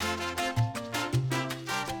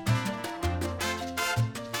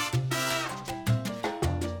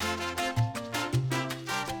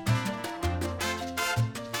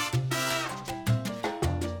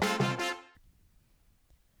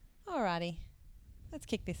everybody. Let's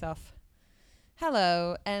kick this off.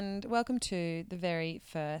 Hello, and welcome to the very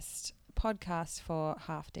first podcast for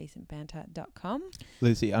halfdecentbanter.com.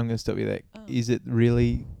 Lucy, I'm going to stop you there. Oh. Is it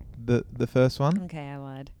really the first one? Okay, I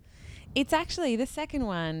lied. It's actually the second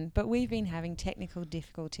one, but we've been having technical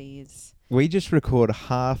difficulties. We just record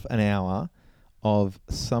half an hour of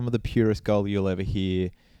some of the purest gold you'll ever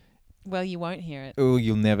hear. Well, you won't hear it. Oh,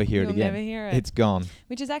 you'll never hear it You'll again. never hear it. It's gone.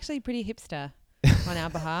 Which is actually pretty hipster on our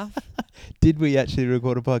behalf. Did we actually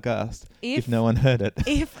record a podcast if no one heard it?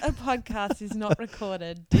 If a podcast is not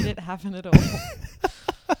recorded, did it happen at all?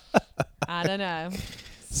 I don't know.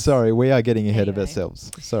 Sorry, we are getting ahead of Anyway.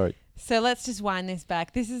 ourselves. Sorry. So let's just wind this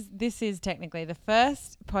back. This is technically the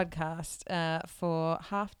first podcast for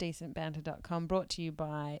halfdecentbanter.com, brought to you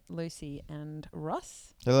by Lucy and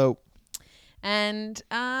Ross. Hello. And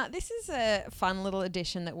this is a fun little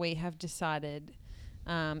addition that we have decided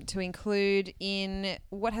to include in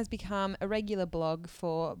what has become a regular blog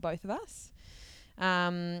for both of us.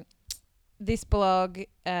 This blog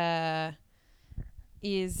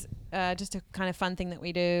is just a kind of fun thing that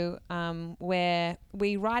we do where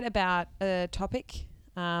we write about a topic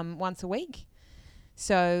once a week.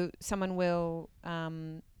 So someone will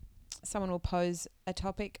pose a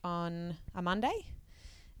topic on a Monday,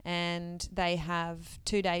 and they have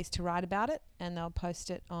 2 days to write about it, and they'll post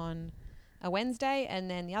it on a Wednesday, and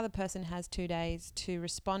then the other person has 2 days to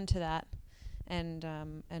respond to that and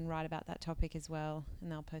write about that topic as well,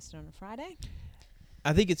 and they'll post it on a Friday.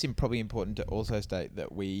 I think it's probably important to also state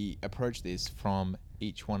that we approach this from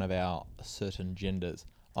each one of our certain genders.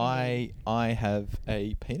 I have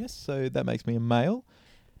a penis, so that makes me a male.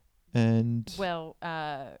 And Well,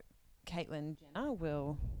 Caitlyn Jenner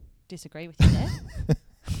will disagree with you there.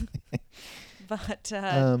 But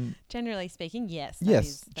generally speaking, yes.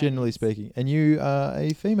 Yes, generally speaking. And you are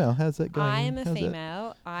a female. How's that going? I am a How's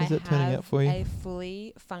female. I how's that turning out have for you? a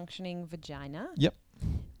fully functioning vagina. Yep.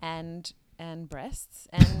 And breasts.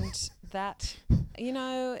 And that,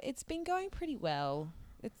 it's been going pretty well.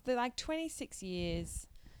 It's like 26 years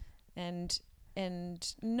and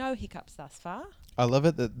no hiccups thus far. I love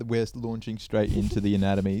it that we're launching straight into the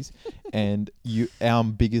anatomies, and our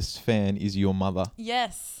biggest fan is your mother.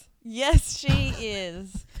 Yes, she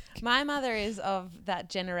is. My mother is of that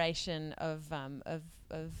generation of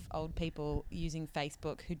old people using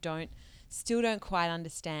Facebook who still don't quite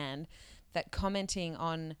understand that commenting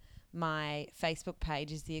on my Facebook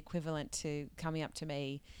page is the equivalent to coming up to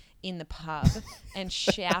me in the pub and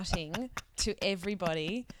shouting to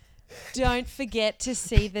everybody, "Don't forget to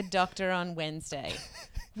see the doctor on Wednesday,"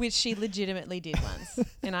 which she legitimately did once.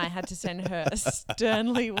 And I had to send her a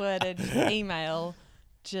sternly worded email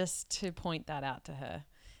just to point that out to her.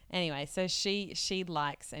 Anyway, so she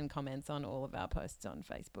likes and comments on all of our posts on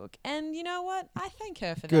Facebook. And you know what? I thank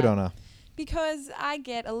her for that. Good on her. Because I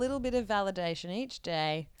get a little bit of validation each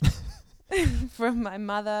day from my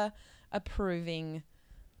mother approving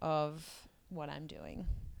of what I'm doing.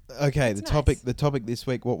 Okay, It's the topic this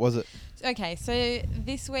week, what was it? Okay, so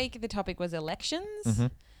this week the topic was elections. Mm-hmm.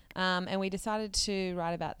 And we decided to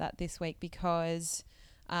write about that this week because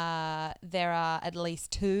there are at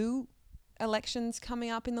least 2 elections coming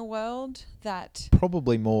up in the world that...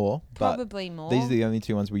 Probably more. Probably more. These are the only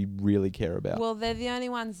 2 ones we really care about. Well, they're the only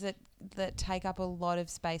ones that take up a lot of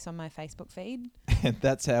space on my Facebook feed. And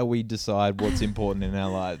that's how we decide what's important in our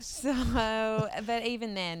lives. So, but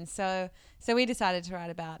even then, so we decided to write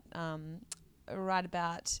about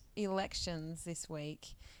elections this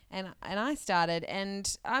week, and I started,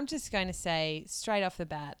 and I'm just going to say straight off the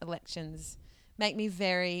bat, elections make me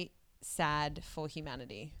very sad for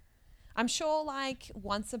humanity. I'm sure, like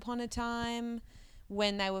once upon a time,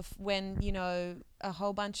 when a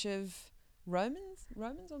whole bunch of Romans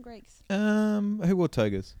or Greeks? Who wore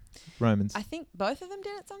togas? Romans. I think both of them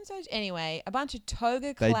did at some stage. Anyway, a bunch of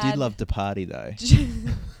toga They clad... did love to party though.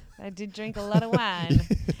 They did drink a lot of wine.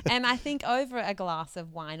 And I think over a glass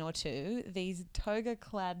of wine or 2, these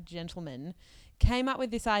toga-clad gentlemen came up with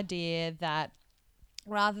this idea that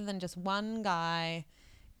rather than just one guy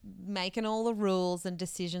making all the rules and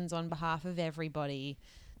decisions on behalf of everybody,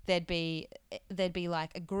 there'd be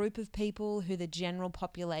like a group of people who the general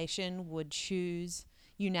population would choose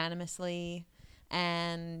unanimously,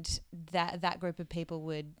 and that group of people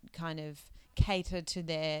would kind of cater to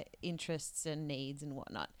their interests and needs and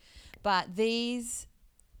whatnot. But these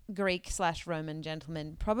Greek/Roman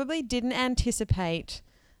gentlemen probably didn't anticipate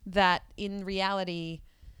that in reality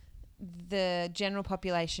the general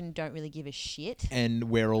population don't really give a shit. And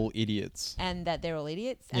we're all idiots. And that they're all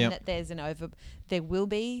idiots. And that there will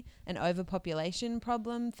be an overpopulation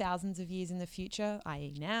problem thousands of years in the future,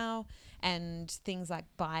 i.e. now. And things like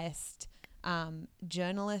biased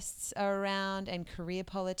journalists are around and career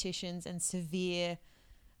politicians and severe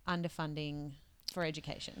underfunding for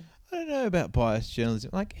education. I don't know about biased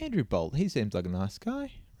journalism. Like Andrew Bolt, he seems like a nice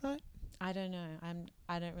guy, right? I don't know.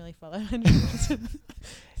 I don't really follow Andrew Bolton.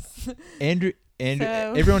 Andrew.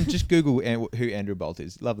 So- Everyone, just Google who Andrew Bolt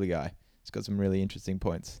is. Lovely guy. He's got some really interesting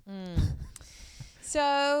points.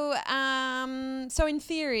 So in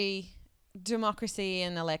theory, democracy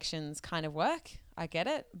and elections kind of work. I get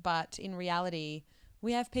it, but in reality,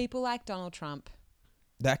 we have people like Donald Trump,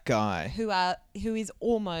 That guy. who is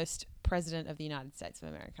almost president of the United States of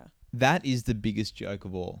America. That is the biggest joke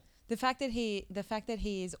of all. The fact that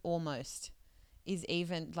he is almost is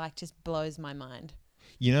even like just blows my mind.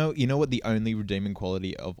 You know what the only redeeming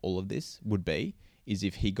quality of all of this would be is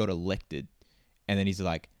if he got elected, and then he's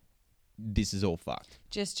like, "This is all fucked."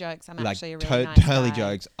 Just jokes. I'm Like actually a really nice totally guy.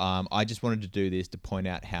 jokes. I just wanted to do this to point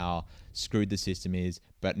out how screwed the system is,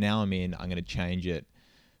 but now I'm in. I'm going to change it.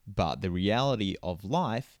 But the reality of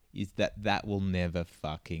life is that will never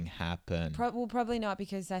fucking happen. Well, probably not,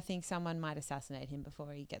 because I think someone might assassinate him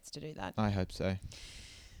before he gets to do that. I hope so.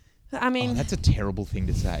 I mean, That's a terrible thing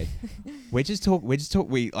to say.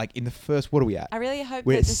 We like in the first. What are we at? I really hope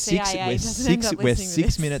We're that the CIA doesn't end up we're listening to 6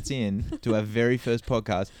 this. minutes in to our very first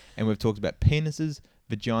podcast, and we've talked about penises,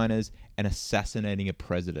 vaginas, and assassinating a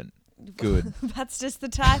president. Good. That's just the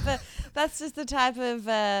type of.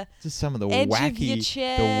 Just some of the Edge of your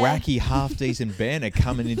chair. half decent banner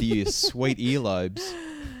coming into your sweet earlobes.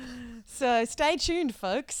 So stay tuned,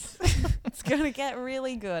 folks. It's gonna get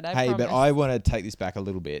really good. I promise. But I want to take this back a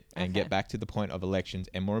little bit and Okay. get back to the point of elections,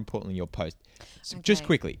 and more importantly, your post. So just Okay.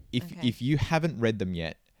 quickly, if Okay. you haven't read them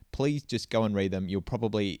yet, please just go and read them. You'll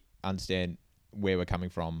probably understand where we're coming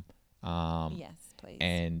from. Yes, please.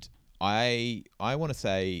 And I want to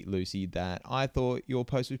say, Lucy, that I thought your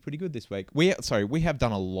post was pretty good this week. We have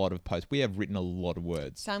done a lot of posts. We have written a lot of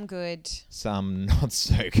words. Some good, Some not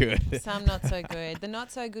so good. some not so good. The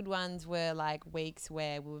not so good ones were like weeks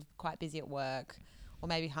where we were quite busy at work, or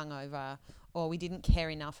maybe hungover, or we didn't care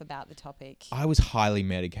enough about the topic. I was highly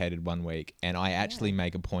medicated one week, and I actually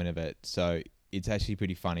make a point of it. So it's actually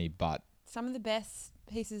pretty funny, but Some of the best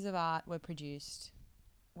pieces of art were produced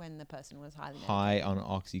when the person was highly medicated. high on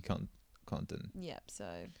OxyContin. Yep, so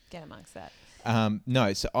get amongst that.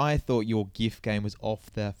 No, so I thought your gift game was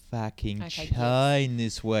off the fucking Okay, chain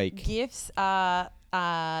this week. Gifts are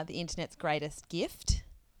the internet's greatest gift.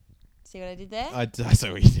 See what I did there? I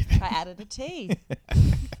saw what you did there. I added a T.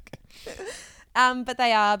 But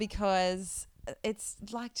they are, because it's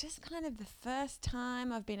like just kind of the first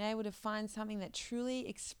time I've been able to find something that truly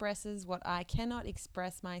expresses what I cannot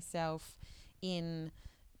express myself in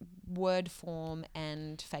word form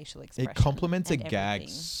and facial expression. It complements a and gag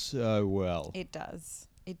everything. so well. It does.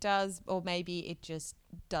 It does, or maybe it just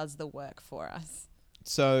does the work for us.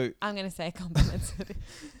 So I'm going to say it complements it.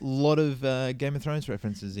 a lot of Game of Thrones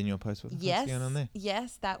references in your post. What the Yes, fuck's going on there?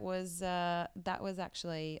 yes, that was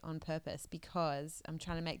actually on purpose, because I'm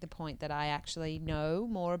trying to make the point that I actually know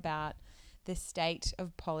more about the state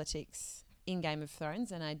of politics in Game of Thrones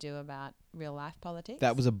than I do about real life politics.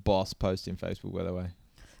 That was a boss post in Facebook, by the way.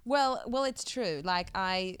 well, it's true. Like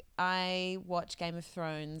I watch Game of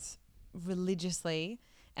Thrones religiously,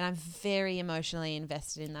 and I'm very emotionally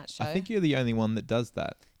invested in that show. I think you're the only one that does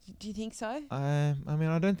that. Do you think so? I mean,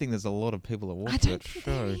 I don't think there's a lot of people that I watch don't that think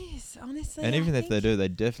show. there is, honestly. And I even if they think do, they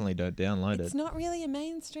definitely don't download it's it. not really a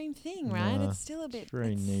mainstream thing, right? No, It's still a bit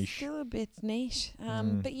very it's niche. Still a bit niche.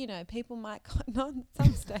 Mm. But you know, people might cotton on at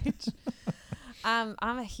some stage. I'm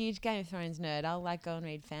a huge Game of Thrones nerd. I'll like go and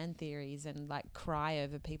read fan theories and like cry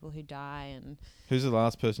over people who die and Who's the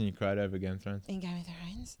last person you cried over Game of Thrones? in Game of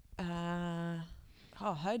Thrones.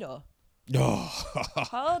 Hodor. Oh,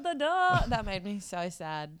 Hodor. That made me so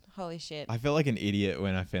sad. Holy shit. I felt like an idiot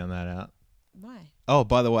when I found that out. Why? Oh,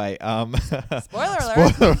 by the way, Spoiler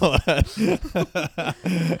alert. Spoiler alert.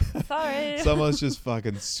 Sorry. Someone's just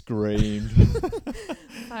fucking screamed.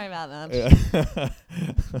 Sorry about that. Yeah.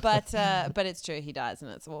 But it's true, he dies,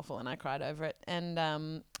 and it's awful, and I cried over it.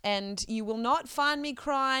 And you will not find me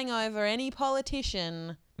crying over any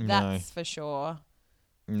politician. That's for sure.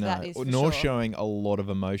 No, that is for nor sure. showing a lot of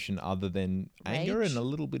emotion other than anger Rage? and a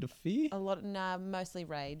little bit of fear. Mostly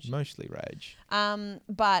rage. Mostly rage.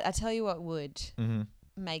 But I tell you what would Mm-hmm.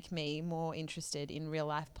 make me more interested in real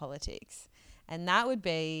life politics, and that would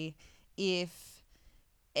be if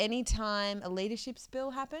any time a leadership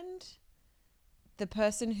spill happened, the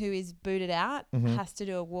person who is booted out Mhm. has to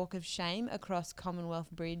do a walk of shame across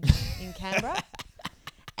Commonwealth Bridge in Canberra.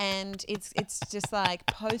 And it's just like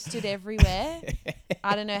posted everywhere.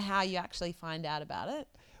 I don't know how you actually find out about it.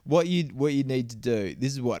 what you need to do.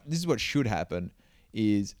 This is what should happen.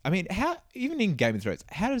 Is, I mean, how, even in Game of Thrones,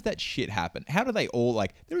 how does that shit happen? How do they all,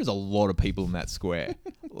 like, there is a lot of people in that square.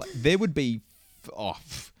 Like, there would be,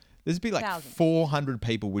 there'd be like Thousands. 400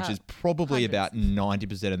 people, which is probably hundreds. about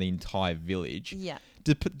 90% of the entire village. Yeah.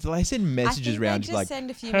 Do they send messages around just like, send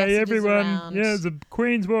a few Hey messages everyone, around. yeah, the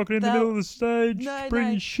Queen's walking in the They'll- middle of the stage. No, Bring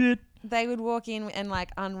no. your shit. They would walk in and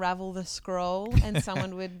like unravel the scroll, and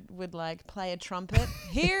someone would like play a trumpet.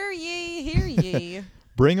 Hear ye, hear ye.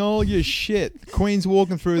 bring all your shit. Queen's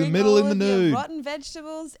walking through the Bring middle all in the of your nude. rotten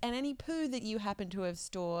vegetables and any poo that you happen to have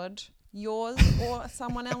stored, yours or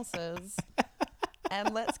someone else's,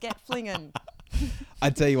 and let's get flinging. I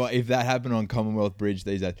tell you what, if that happened on Commonwealth Bridge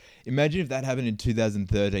these days, imagine if that happened in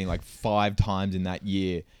 2013, like 5 times in that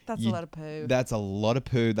year. That's a lot of poo. That's a lot of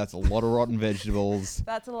poo. That's a lot of rotten vegetables.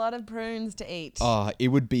 That's a lot of prunes to eat. Oh,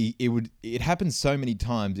 it happens so many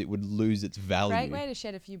times it would lose its value. Great way to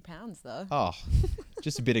shed a few pounds, though. Oh,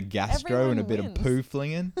 just a bit of gastro and a Everyone bit wins. of poo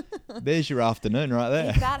flinging. There's your afternoon right there.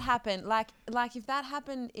 If that happened, like if that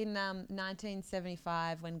happened in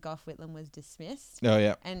 1975 when Gough Whitlam was dismissed, Oh,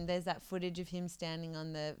 yeah. and there's that footage of him standing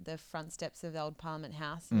on the front steps of the old Parliament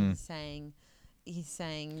House, Mm. and he's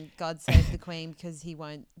saying God save the Queen because he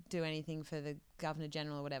won't do anything for the Governor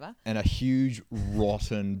General or whatever. And a huge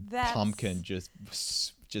rotten That's- pumpkin just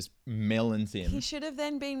melons He him. should have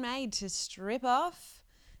then been made to strip off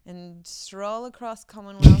and stroll across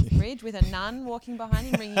Commonwealth Bridge with a nun walking behind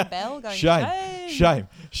him, ringing a bell, going, Shame.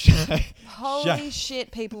 Holy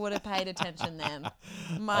shit, people would have paid attention then.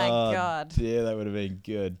 My Oh, God. Yeah, that would have been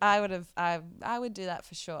good. I would do that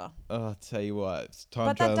for sure. Oh, I'll tell you what, it's time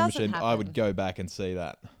But that traveling doesn't machine. I would happen. go back and see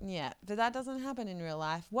that. Yeah, but that doesn't happen in real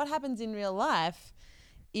life. What happens in real life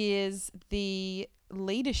is the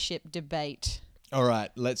leadership debate. All right,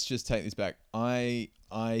 let's just take this back. I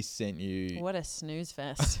sent you. What a snooze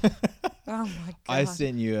fest. Oh my God. I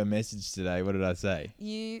sent you a message today. What did I say?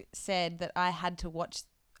 You said that I had to watch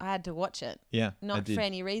it. Yeah, I Not did. for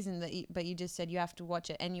any reason but you just said you have to watch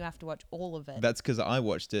it and you have to watch all of it. That's because I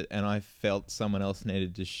watched it and I felt someone else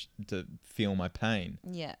needed to feel my pain.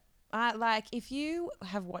 Yeah. Like if you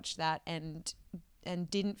have watched that and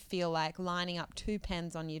didn't feel like lining up 2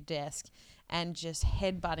 pens on your desk and just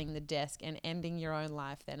headbutting the desk and ending your own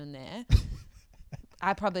life then and there,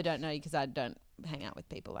 I probably don't know you because I don't hang out with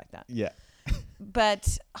people like that. Yeah.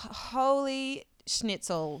 But holy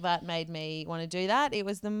schnitzel, that made me want to do that. It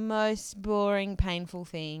was the most boring, painful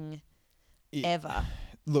thing ever.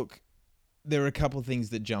 Look, there are a couple of things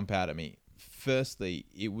that jump out at me. Firstly,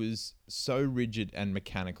 it was so rigid and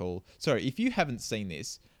mechanical. Sorry, if you haven't seen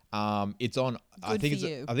this, it's on. I Good think for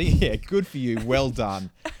it's. you. I think yeah, good for you. Well done.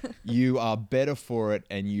 You are better for it,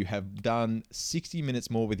 and you have done 60 minutes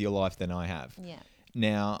more with your life than I have. Yeah.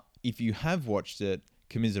 Now, if you have watched it,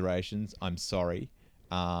 commiserations. I'm sorry,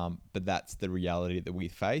 but that's the reality that we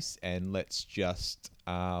face, and let's just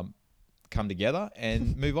come together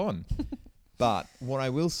and move on. But what I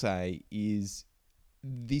will say is,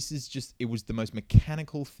 it was the most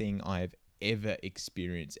mechanical thing I have ever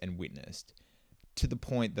experienced and witnessed, to the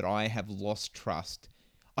point that I have lost trust.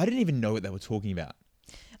 I didn't even know what they were talking about.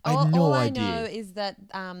 I had no all idea. I know is that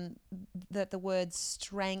that the words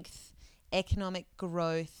strength, economic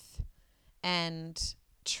growth, and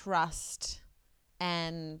trust,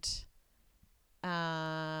 and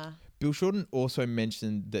Bill Shorten also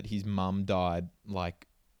mentioned that his mum died like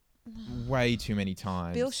way too many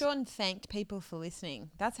times. Bill Shorten thanked people for listening.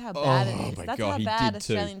 That's how bad Oh it is. my That's God, how he bad did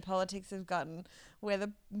too. Australian politics have gotten, where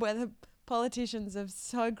the politicians are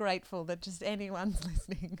so grateful that just anyone's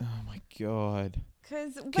listening. Oh my God.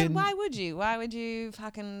 But Can- why would you? Why would you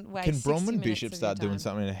fucking waste Can 60 Bronwyn minutes Bishop of your start doing time?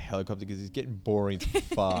 something in a helicopter, because he's getting boring as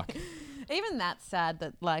fuck. Even that's sad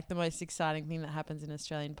that like the most exciting thing that happens in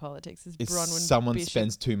Australian politics is If Bronwyn someone Bishop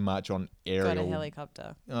spends too much on aerial. got a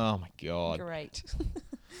helicopter. Oh my God. Great.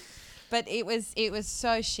 But it was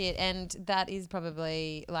so shit, and that is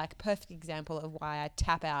probably like a perfect example of why I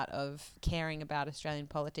tap out of caring about Australian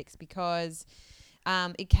politics, because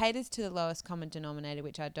it caters to the lowest common denominator,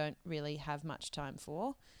 which I don't really have much time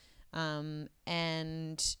for. And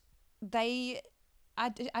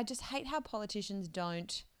I just hate how politicians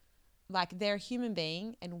don't, like, they're a human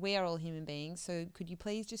being and we're all human beings. So could you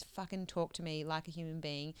please just fucking talk to me like a human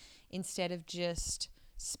being instead of just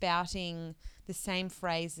spouting the same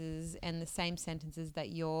phrases and the same sentences that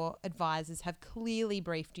your advisors have clearly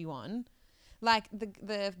briefed you on. Like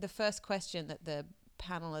the first question that the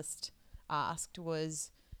panelist asked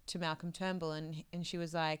was to Malcolm Turnbull, and she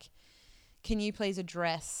was like, can you please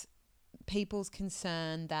address people's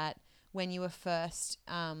concern that when you first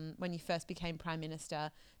became Prime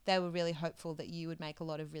Minister, they were really hopeful that you would make a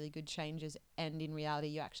lot of really good changes, and in reality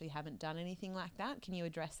you actually haven't done anything like that. Can you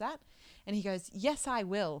address that? And he goes, yes, I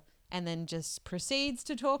will. And then just proceeds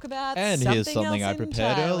to talk about And here's something I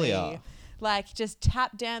prepared entirely. earlier. Like just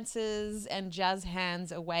tap dances and jazz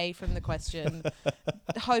hands away from the question,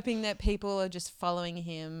 hoping that people are just following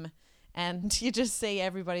him. And you just see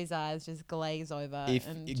everybody's eyes just glaze over.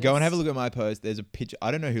 Go and have a look at my post. There's a picture. I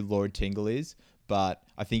don't know who Laura Tingle is, but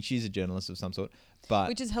I think she's a journalist of some sort. But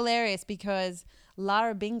which is hilarious because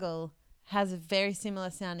Lara Bingle has a very similar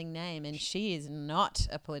sounding name, and she is not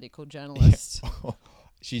a political journalist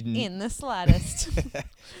she's in the slightest.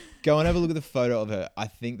 Go and have a look at the photo of her. I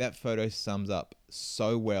think that photo sums up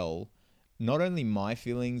so well not only my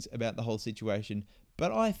feelings about the whole situation,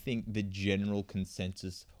 but I think the general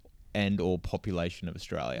consensus and or population of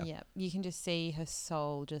Australia. Yeah, you can just see her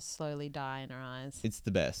soul just slowly die in her eyes. It's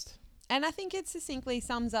the best. And I think it succinctly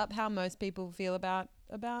sums up how most people feel about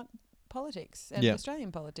politics and Yeah.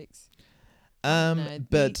 Australian politics.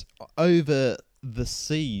 But over the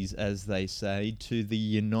seas, as they say, to the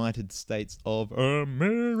United States of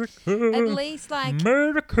America. At least like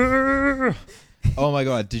America. Oh my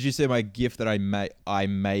God, did you see my GIF that I made? I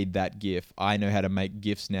made that GIF. I know how to make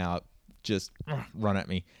GIFs now. Just run at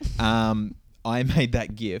me. I made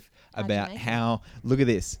that GIF How'd you about make it? how, look at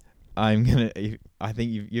this. I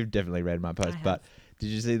think you've definitely read my post, have. but did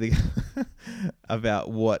you see the about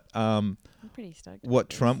what I'm pretty stoked. what about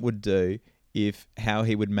this. Trump would do how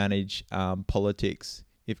he would manage politics?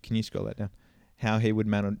 Can you scroll that down? How he would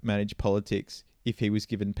manage politics if he was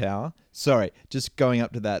given power. Sorry, just going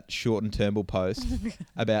up to that Short and Turnbull post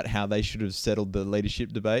about how they should have settled the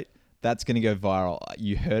leadership debate. That's going to go viral.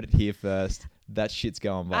 You heard it here first. That shit's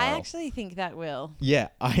going viral. I actually think that will. Yeah,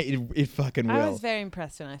 it fucking will. I was very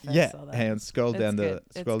impressed when I first Yeah, saw that. hang on, scroll It's down good.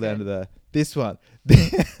 to It's good. this one.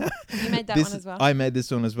 You made that one as well? I made this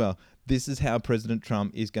one as well. This is how President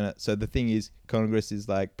Trump is gonna. So the thing is, Congress is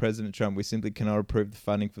like, President Trump, we simply cannot approve the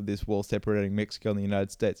funding for this wall separating Mexico and the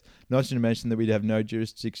United States. Not to mention that we'd have no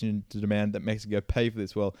jurisdiction to demand that Mexico pay for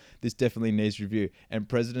this wall. This definitely needs review. And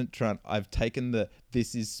President Trump, I've taken the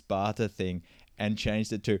 "This is Sparta" thing and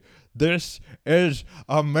changed it to "This is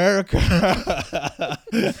America."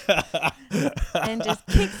 And just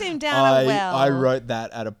kicks him down a well. I wrote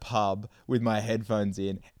that at a pub with my headphones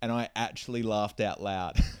in, and I actually laughed out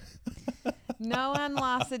loud. No one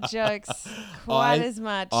laughs at jokes quite as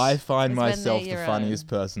much. I find as when myself they're the your funniest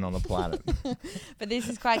person on the planet. But this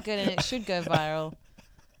is quite good, and it should go viral.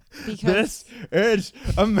 Because This is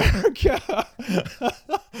America.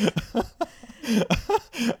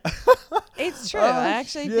 it's true. Oh, I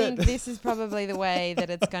actually shit. think this is probably the way that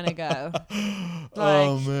it's going to go.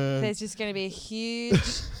 Oh, man. There's just going to be a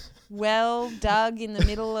huge well dug in the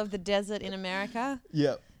middle of the desert in America.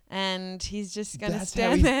 Yep. And he's just going to That's how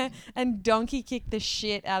stand he- there and donkey kick the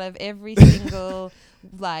shit out of every single,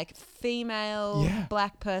 like, female, Yeah.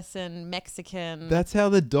 black person, Mexican, That's how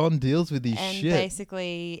the Don deals with his and shit.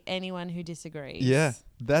 basically anyone who disagrees. Yeah.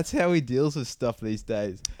 That's how he deals with stuff these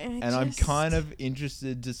days. And And I'm kind of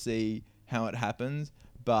interested to see how it happens,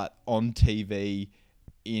 but on TV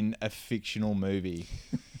in a fictional movie,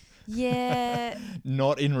 Yeah.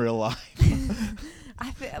 not in real life.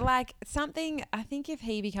 I think if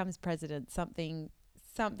he becomes president, something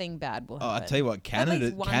bad will Oh, happen. I tell you what,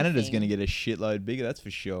 Canada's one going to thing. get a shitload bigger. That's for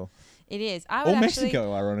sure. It is. I Or would actually,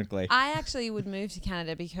 Mexico, ironically. I actually would move to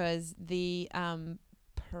Canada because the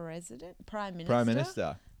prime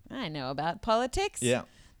minister. I know about politics. Yeah,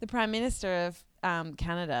 The prime minister of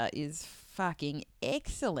Canada is fucking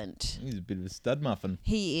excellent. he's a bit of a stud muffin.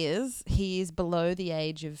 He is. He is below the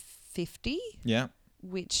age of 50, Yeah,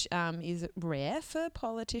 which is rare for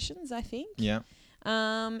politicians, I think. yeah.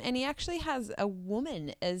 And he actually has a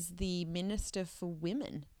woman as the minister for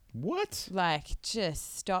women. What? Like,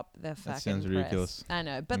 just stop the fucking sounds press. ridiculous. I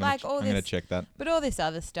know, but I'm like gonna all I'm gonna this, check that. but all this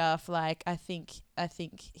other stuff. Like, I think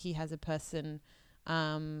he has a person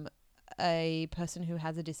who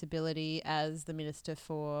has a disability as the minister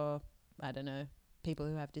for, I don't know, people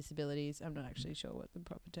who have disabilities. I'm not actually sure what the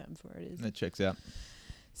proper term for it is. That checks out.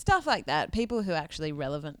 Stuff like that. People who are actually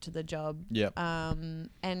relevant to the job. Yep. And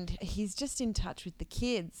he's just in touch with the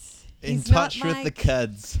kids. In He's not touch with the like-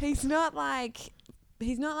 kids. He's not like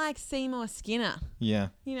Seymour Skinner, Yeah.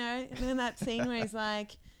 you know. And then that scene where he's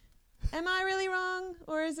like, "Am I really wrong,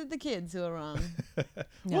 or is it the kids who are wrong?" No,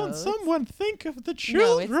 Won't it's- someone think of the No,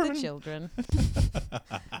 children? it's the children.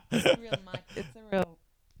 It's a real Mike. It's a real.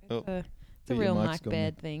 Oh, It's a your real mic's Mike gone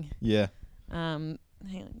Baird thing. Yeah. Hang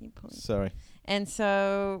on, you point. Sorry. And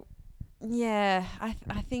so, yeah,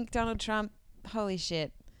 I think Donald Trump. Holy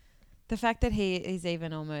shit, The fact that he is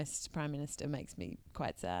even almost prime minister makes me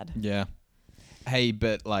quite sad. Yeah. Hey,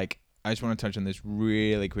 but like, I just want to touch on this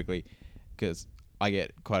really quickly because I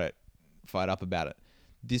get quite fired up about it.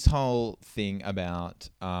 This whole thing about,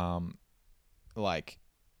 what's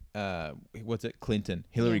it?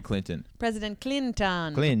 Hillary Yes. Clinton. President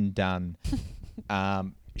Clinton.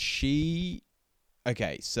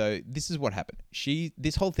 Okay, so this is what happened.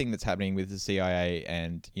 This whole thing that's happening with the CIA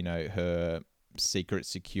and, her secret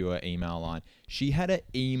secure email line. She had an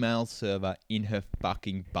email server in her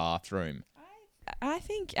fucking bathroom. I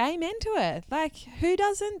think amen to it. Like, who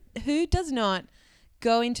does not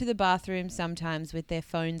go into the bathroom sometimes with their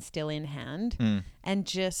phone still in hand and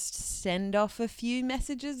just send off a few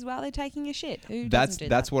messages while they're taking a shit? Who doesn't do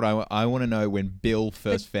That's that? what I want to know when Bill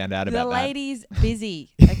first found out about The that. lady's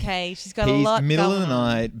busy, okay? She's got a lot Middle going of the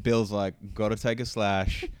on. night, Bill's like, gotta take a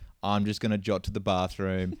slash. I'm just gonna jot to the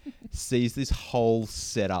bathroom. Sees this whole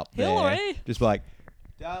setup there. Hillary. Just like,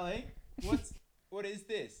 darling, what is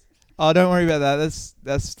this? Oh, don't worry about that.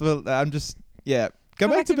 I'm just Go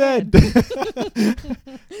back to bed.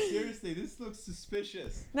 Seriously, this looks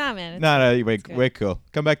suspicious. Nah, man. No, good. we're cool.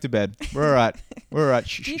 Come back to bed. We're all right. We're all right.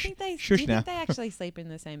 Do you think they Shush now. think they actually sleep in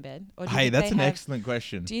the same bed? Or do you Hey, think that's they an have- excellent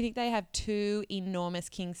question. Do you think they have two enormous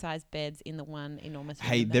king-size beds in the one enormous room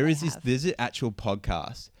Hey, that there they is this. have? There's an actual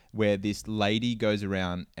podcast where this lady goes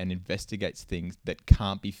around and investigates things that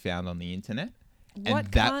can't be found on the internet.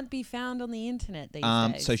 What can't be found on the internet these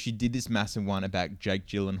days? So she did this massive one about Jake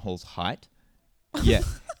Gyllenhaal's height. Yeah.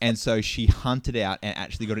 And so she hunted out and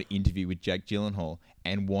actually got an interview with Jake Gyllenhaal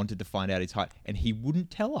and wanted to find out his height. And he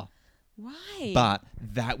wouldn't tell her. Why? But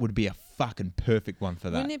that would be a fucking perfect one for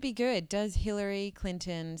that. Wouldn't it be good? Does Hillary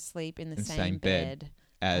Clinton sleep in the In same bed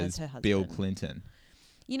as her husband? Bill Clinton.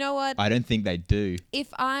 You know what? I don't think they do. If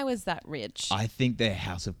I was that rich... I think they're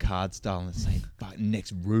House of Cards style in the same fucking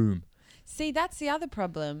next room. See, that's the other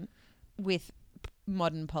problem with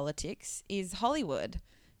modern politics is Hollywood.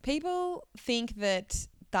 People think that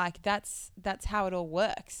like that's how it all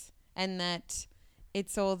works and that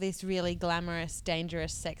it's all this really glamorous,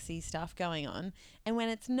 dangerous, sexy stuff going on. And when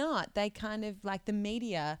it's not, they kind of like the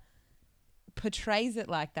media portrays it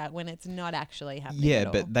like that when it's not actually happening at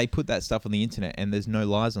all. But they put that stuff on the internet and there's no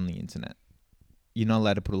lies on the internet. You're not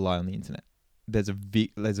allowed to put a lie on the internet. There's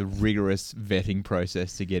a rigorous vetting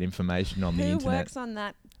process to get information on the internet. Who works on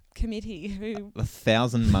that committee? Who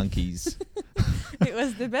 1,000 monkeys. it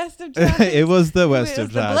was the best of times. It was the worst It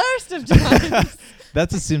of was times. the blurst of times.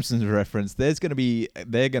 That's a Simpsons reference. They're gonna be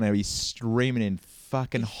streaming in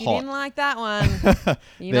fucking If you didn't hot. like that one,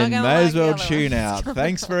 you're Then not gonna may like as well the other tune ones. out.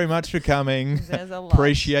 Thanks very much for coming. There's a lot.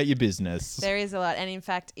 Appreciate your business. There is a lot, and in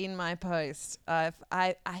fact, in my post, I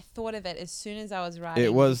thought of it as soon as I was writing.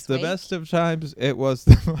 It was this the week. best of times. It was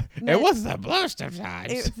the No. it was the blast of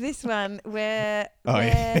times. It was this one where, Oh,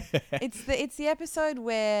 where yeah. it's the episode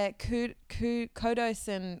where Kodos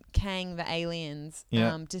and Kang, the aliens,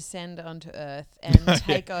 Yeah. descend onto Earth and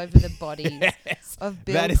take over the bodies Yes. of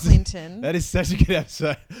Bill That is- Clinton That is such a good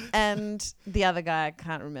episode. and the other guy I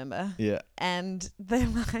can't remember. Yeah. And they're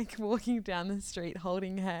like walking down the street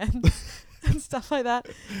holding hands and stuff like that.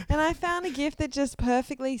 And I found a GIF that just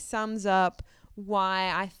perfectly sums up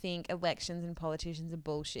why I think elections and politicians are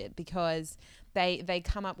bullshit, because they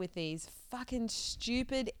come up with these fucking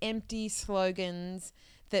stupid, empty slogans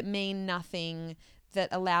that mean nothing, that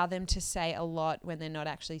allow them to say a lot when they're not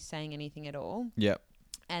actually saying anything at all. Yep.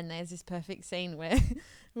 And there's this perfect scene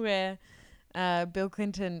where Bill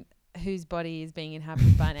Clinton, whose body is being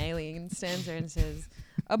inhabited by an alien, stands there and says,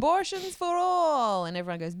 "Abortions for all," and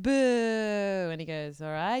everyone goes boo, and he goes,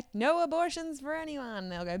 "All right, no abortions for anyone."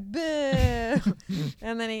 And they'll go boo,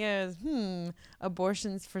 and then he goes,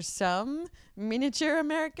 "Abortions for some, miniature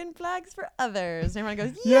American flags for others." And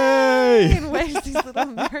everyone goes, Yay! and waves these little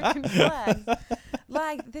American flags.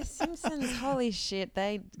 Like The Simpsons, holy shit,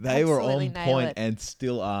 they They were absolutely on nail point it. and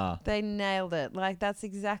still are. They nailed it. Like that's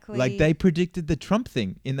exactly Like they predicted the Trump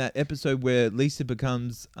thing in that episode where Lisa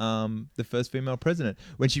becomes the first female president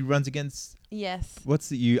when she runs against Yes.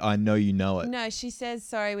 I know you know it. No, she says,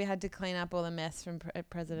 "Sorry, we had to clean up all the mess from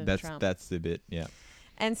President Trump." That's the bit. Yeah.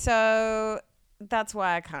 And so that's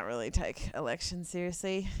why I can't really take elections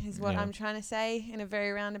seriously, is what Yeah. I'm trying to say in a very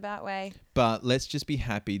roundabout way. But let's just be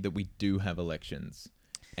happy that we do have elections,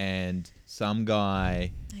 and some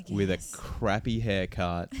guy I with a guess. crappy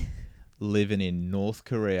haircut living in North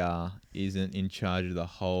Korea isn't in charge of the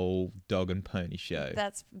whole dog and pony show.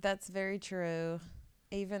 That's very true.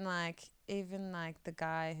 Even like the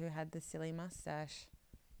guy who had the silly mustache,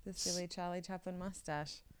 the silly Charlie Chaplin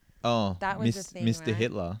mustache. Oh, That was a thing, Mr. right?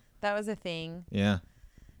 Hitler. That was a thing. Yeah.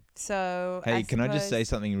 So Hey, can I just say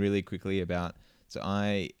something really quickly about? So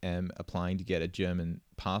I am applying to get a German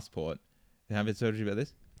passport. Have I told you about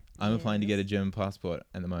this? I'm applying to get a Yes. German passport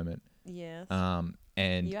at the moment. Yes.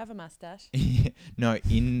 And You have a mustache. no,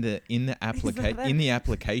 in the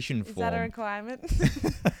application Is that a form, requirement?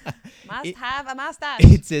 Must It- have a mustache.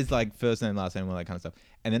 it says like first name, last name, all that kind of stuff,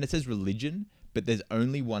 and then it says religion, but there's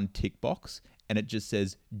only one tick box, and it just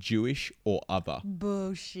says Jewish or other.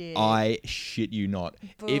 Bullshit. I shit you not.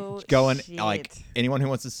 If go on, like Bullshit. anyone who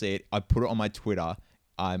wants to see it, I put it on my Twitter.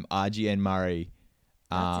 I'm RGN Murray.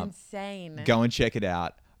 That's insane. Go and check it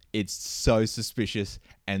out. It's so suspicious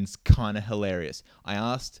and it's kind of hilarious. I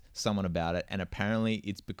asked someone about it, and apparently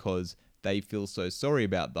it's because they feel so sorry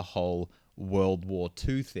about the whole World War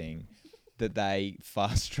II thing that they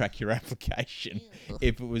fast track your application.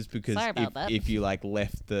 If it was because Sorry about that. if you like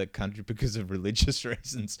left the country because of religious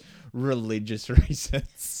reasons.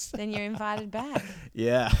 Then you're invited back.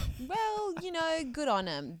 Yeah. Well, good on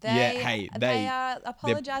them. Yeah, hey, they they- are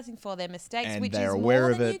apologising for their mistakes, and which they're is aware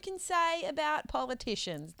more of than it. you can say about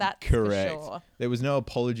politicians. That's Correct. for sure. There was no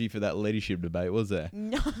apology for that leadership debate, was there?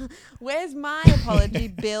 No, where's my apology,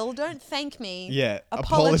 Bill? Don't thank me. Yeah,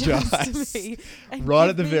 Apologise apologise. to me. and Right give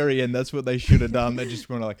at the me- very end, that's what they should have done. They just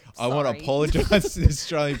want to I want to Sorry. apologise to the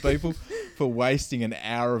Australian people for wasting an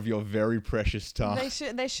hour of your very precious time.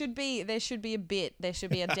 There should be a bit. There should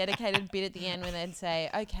be a dedicated bit at the end when they'd say,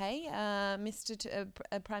 "Okay,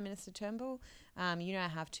 Prime Minister Turnbull, you now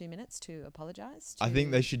have 2 minutes to apologise." I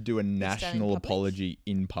think they should do a national public. apology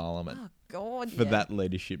in Parliament Oh God, for yeah. that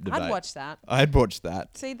leadership debate. I'd watch that. I'd watch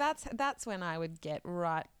that. See, that's when I would get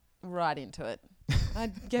right into it.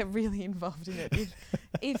 I'd get really involved in it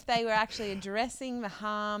if they were actually addressing the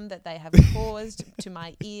harm that they have caused to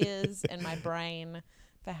my ears and my brain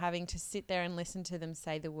for having to sit there and listen to them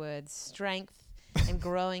say the words strength and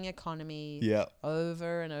growing economy Yeah.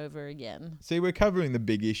 over and over again. See, we're covering the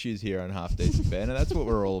big issues here on Half Decent Ben, and that's what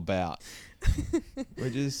we're all about. We're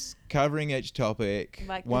just covering each topic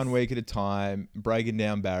Like one this- week at a time, breaking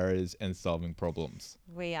down barriers and solving problems.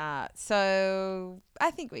 We are. So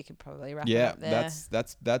I think we could probably wrap it Yeah, up there.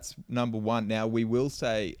 that's number one. Now we will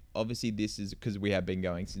say, obviously, this is because we have been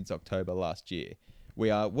going since October last year.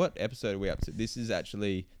 What episode are we up to? This is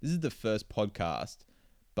the first podcast,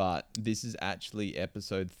 but this is actually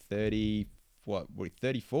episode 30. What?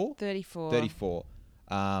 34? 34. 34.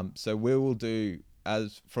 So we will do,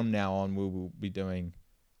 as from now on, we will be doing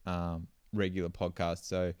regular podcasts.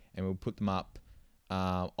 So, and we'll put them up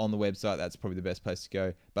on the website. That's probably the best place to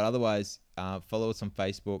go. But otherwise, follow us on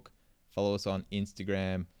Facebook, follow us on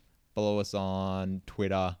Instagram, follow us on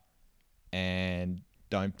Twitter, and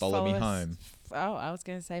don't follow me us- home. I was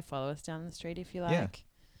going to say follow us down the street if you like.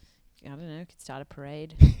 Yeah. I don't know, could start a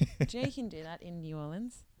parade. Do you know you can do that in New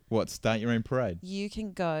Orleans? What? Start your own parade. You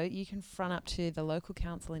can front up to the local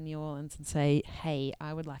council in New Orleans and say, hey,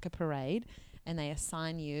 I would like a parade. And they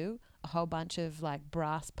assign you a whole bunch of like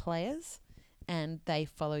brass players and they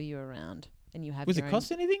follow you around. And you have Was your it own-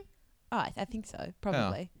 cost anything? Oh, I think so,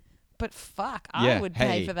 probably. But fuck, Yeah, I would hey,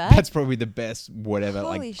 pay for that. That's probably the best, whatever,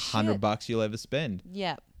 Holy like shit. $100 you'll ever spend.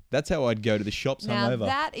 Yeah. That's how I'd go to the shops Now hungover.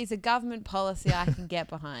 that is a government policy I can get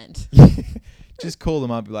behind. Just call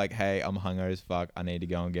them up, be like, hey, I'm hungover as fuck. I need to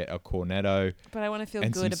go and get a Cornetto But I want to feel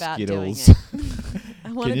and good some about Skittles. doing it.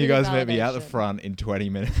 I want Can a you bit of guys meet me out the validation. front in 20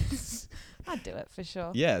 minutes? I'd do it for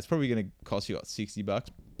sure. Yeah, it's probably going to cost you, what, $60?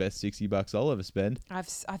 Best $60 I'll ever spend. I've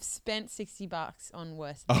spent $60 on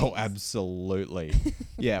worse Oh, things. absolutely.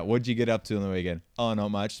 Yeah, what'd you get up to on the weekend? Oh, not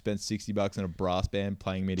much. Spent $60 on a brass band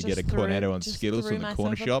playing me to get a Cornetto and just Skittles threw from the myself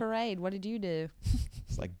corner a shop. Parade. What did you do?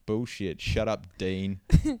 It's like bullshit. Shut up, Dean.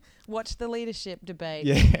 Watch the leadership debate.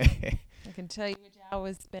 Yeah. I can tell you which hour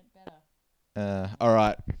was spent better. All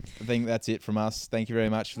right. I think that's it from us. Thank you very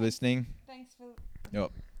much for listening.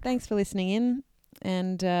 Thanks for listening in,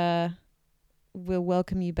 and we'll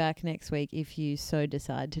welcome you back next week if you so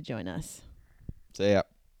decide to join us. See ya.